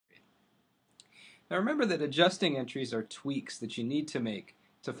Now remember that adjusting entries are tweaks that you need to make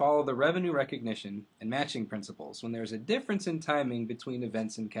to follow the revenue recognition and matching principles when there's a difference in timing between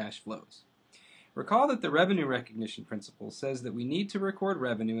events and cash flows. Recall that the revenue recognition principle says that we need to record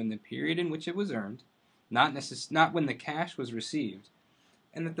revenue in the period in which it was earned, not when the cash was received,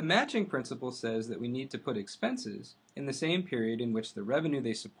 and that the matching principle says that we need to put expenses in the same period in which the revenue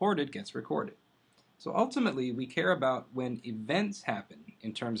they supported gets recorded. So ultimately, we care about when events happen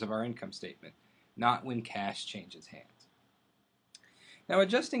in terms of our income statement, not when cash changes hands. Now,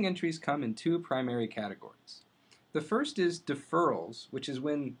 adjusting entries come in two primary categories. The first is deferrals, which is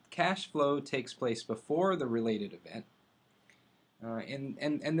when cash flow takes place before the related event.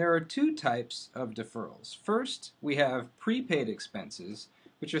 And there are two types of deferrals. First, we have prepaid expenses,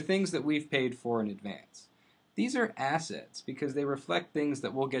 which are things that we've paid for in advance. These are assets because they reflect things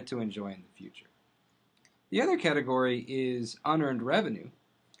that we'll get to enjoy in the future. The other category is unearned revenue,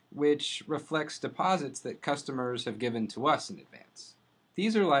 which reflects deposits that customers have given to us in advance.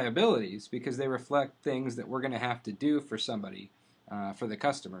 These are liabilities because they reflect things that we're going to have to do for somebody, for the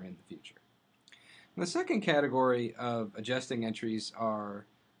customer in the future. And the second category of adjusting entries are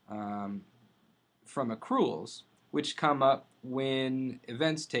from accruals, which come up when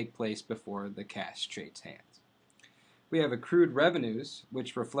events take place before the cash trades hands. We have accrued revenues,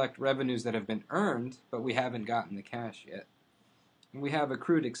 which reflect revenues that have been earned, but we haven't gotten the cash yet. And we have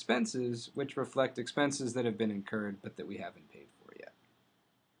accrued expenses, which reflect expenses that have been incurred, but that we haven't paid for yet.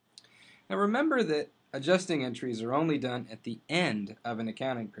 Now remember that adjusting entries are only done at the end of an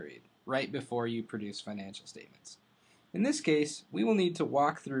accounting period, right before you produce financial statements. In this case, we will need to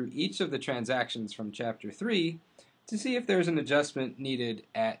walk through each of the transactions from Chapter 3 to see if there's an adjustment needed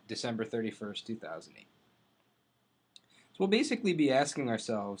at December 31st, 2008. So we'll basically be asking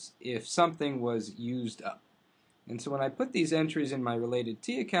ourselves if something was used up. And so when I put these entries in my related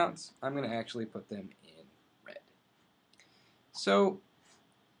T accounts, I'm going to actually put them in red. So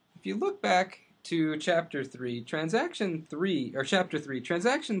if you look back to Chapter 3, Transaction 3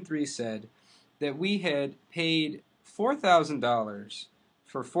 said that we had paid $4,000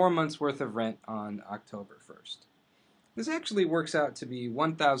 for 4 months worth of rent on October 1st. This actually works out to be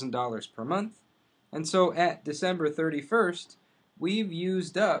 $1,000 per month, and so at December 31st, we've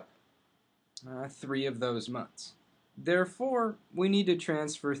used up 3 of those months. Therefore, we need to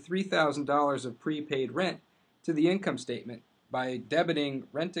transfer $3,000 of prepaid rent to the income statement by debiting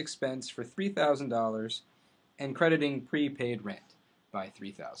rent expense for $3,000 and crediting prepaid rent by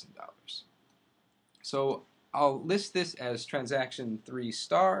 $3,000. So I'll list this as transaction 3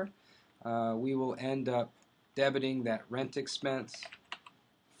 star. We will end up debiting that rent expense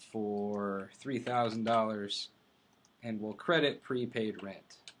for $3,000 and we'll credit prepaid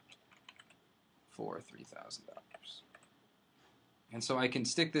rent for $3,000. And so I can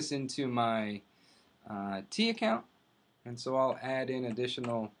stick this into my T account, and so I'll add in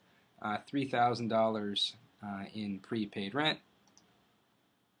additional $3,000 in prepaid rent,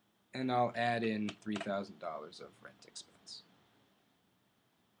 and I'll add in $3,000 of rent expense.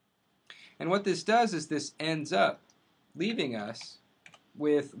 And what this does is this ends up leaving us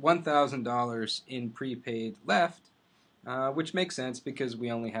with $1,000 in prepaid left, which makes sense because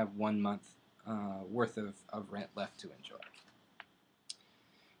we only have 1 month worth of rent left to enjoy.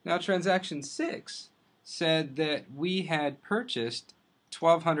 Now, transaction 6 said that we had purchased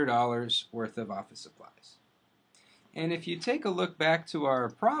 $1,200 worth of office supplies. And if you take a look back to our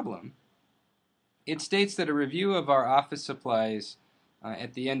problem, it states that a review of our office supplies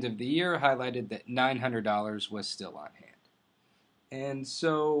at the end of the year highlighted that $900 was still on hand. And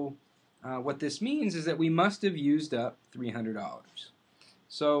so what this means is that we must have used up $300.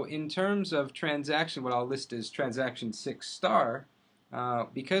 So in terms of transaction, what I'll list as transaction 6 star,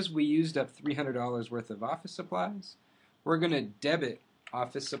 because we used up $300 worth of office supplies, we're going to debit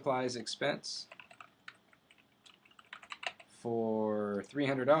office supplies expense for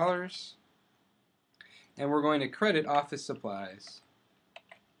 $300, and we're going to credit office supplies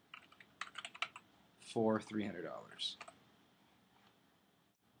for $300.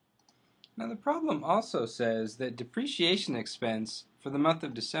 Now the problem also says that depreciation expense for the month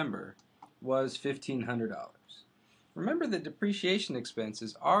of December was $1,500. Remember that depreciation expense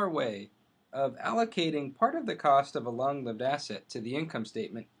is our way of allocating part of the cost of a long-lived asset to the income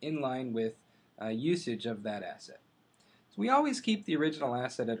statement in line with usage of that asset. So we always keep the original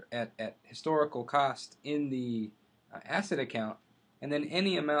asset at historical cost in the asset account, and then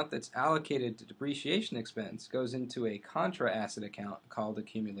any amount that's allocated to depreciation expense goes into a contra asset account called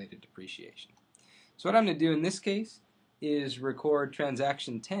accumulated depreciation. So what I'm going to do in this case is record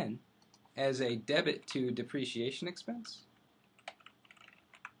transaction 10 as a debit to depreciation expense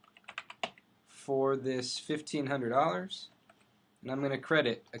for this $1,500, and I'm going to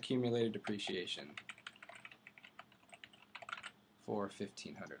credit accumulated depreciation for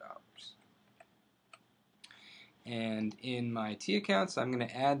 $1,500. And in my T accounts, I'm going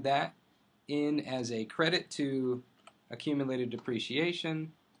to add that in as a credit to accumulated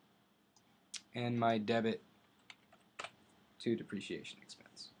depreciation and my debit to depreciation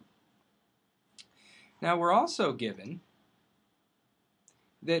expense. Now we're also given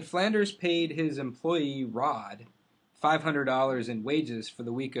that Flanders paid his employee Rod $500 in wages for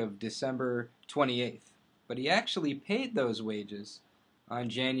the week of December 28th, but he actually paid those wages on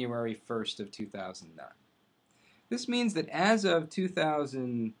January 1st of 2009. This means that as of at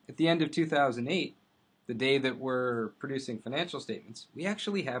the end of 2008, the day that we're producing financial statements, we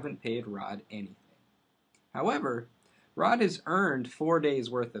actually haven't paid Rod anything. However, Rod has earned 4 days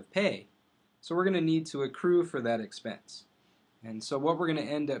worth of pay, so we're going to need to accrue for that expense. And so what we're going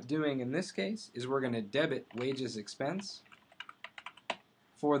to end up doing in this case is we're going to debit wages expense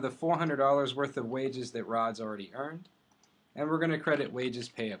for the $400 worth of wages that Rod's already earned, and we're going to credit wages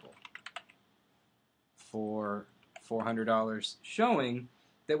payable for $400, showing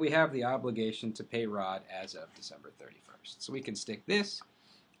that we have the obligation to pay Rod as of December 31st. So we can stick this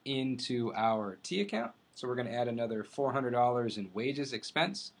into our T account. So we're going to add another $400 in wages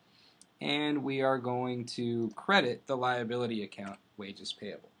expense, and we are going to credit the liability account wages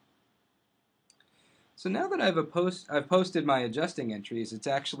payable. So now that I've posted my adjusting entries, it's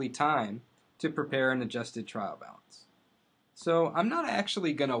actually time to prepare an adjusted trial balance. So I'm not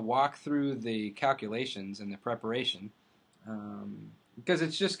actually going to walk through the calculations and the preparation because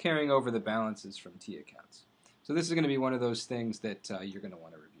it's just carrying over the balances from T accounts. So this is going to be one of those things that you're going to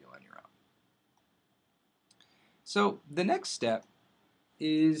want to review on your own. So the next step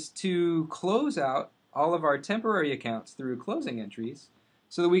is to close out all of our temporary accounts through closing entries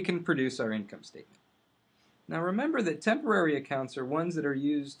so that we can produce our income statement. Now remember that temporary accounts are ones that are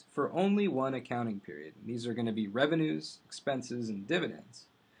used for only one accounting period. These are going to be revenues, expenses, and dividends.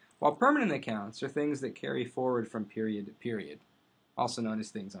 While permanent accounts are things that carry forward from period to period, also known as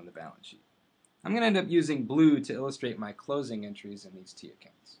things on the balance sheet. I'm going to end up using blue to illustrate my closing entries in these T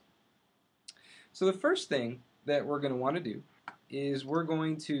accounts. So the first thing that we're going to want to do is we're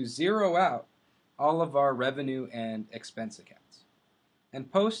going to zero out all of our revenue and expense accounts and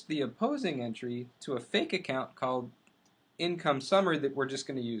post the opposing entry to a fake account called income summary that we're just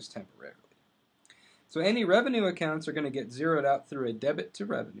going to use temporarily. So any revenue accounts are going to get zeroed out through a debit to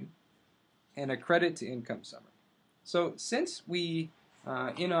revenue and a credit to income summary. So since we,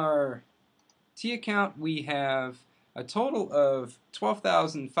 in our T account, we have a total of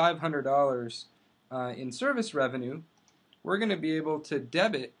 $12,500 in service revenue, we're going to be able to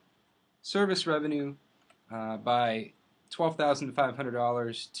debit service revenue by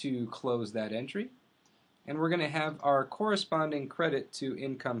 $12,500 to close that entry, and we're going to have our corresponding credit to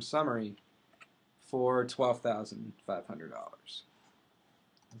income summary for $12,500.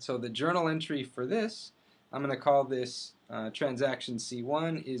 So the journal entry for this, I'm going to call this transaction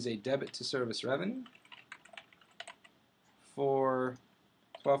C1 is a debit to service revenue for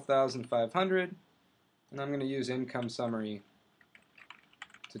 $12,500, and I'm going to use income summary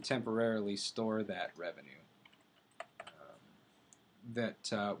to temporarily store that revenue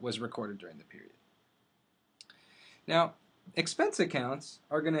that was recorded during the period. Now, expense accounts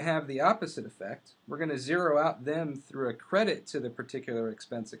are going to have the opposite effect. We're going to zero out them through a credit to the particular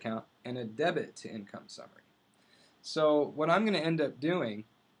expense account and a debit to income summary. So what I'm going to end up doing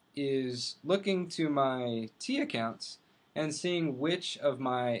is looking to my T accounts and seeing which of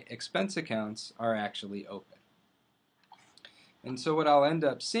my expense accounts are actually open. And so what I'll end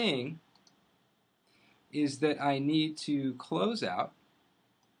up seeing is that I need to close out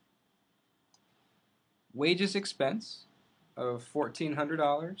wages expense of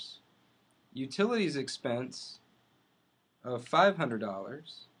 $1,400, utilities expense of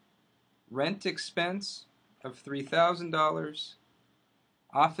 $500, rent expense of $3,000,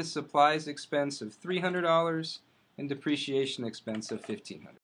 office supplies expense of $300, and depreciation expense of $1,500.